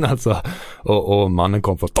sommaren alltså. Och mannen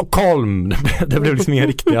kom från Stockholm. Det blev liksom inga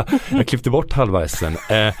riktiga. Jag klippte bort halva S'en.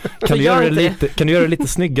 Kan du göra det lite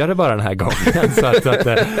snyggare bara den här gången?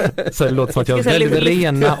 Så det låter som att jag har väldigt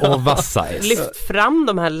rena och vassa S. Lyft fram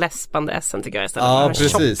de här läspande S'en tycker jag istället. Ja,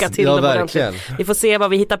 precis. Till ja, verkligen. Vi får se vad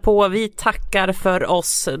vi hittar på. Vi tackar för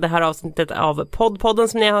oss. Det här avsnittet av Poddpodden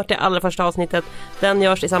som ni har hört, det allra första avsnittet. Den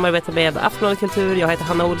görs i samarbete med Aftonbladet Kultur. Jag heter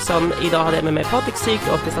Hanna Olsson. Idag hade jag med mig Patrik Syk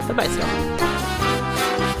och Kristoffer Bergström.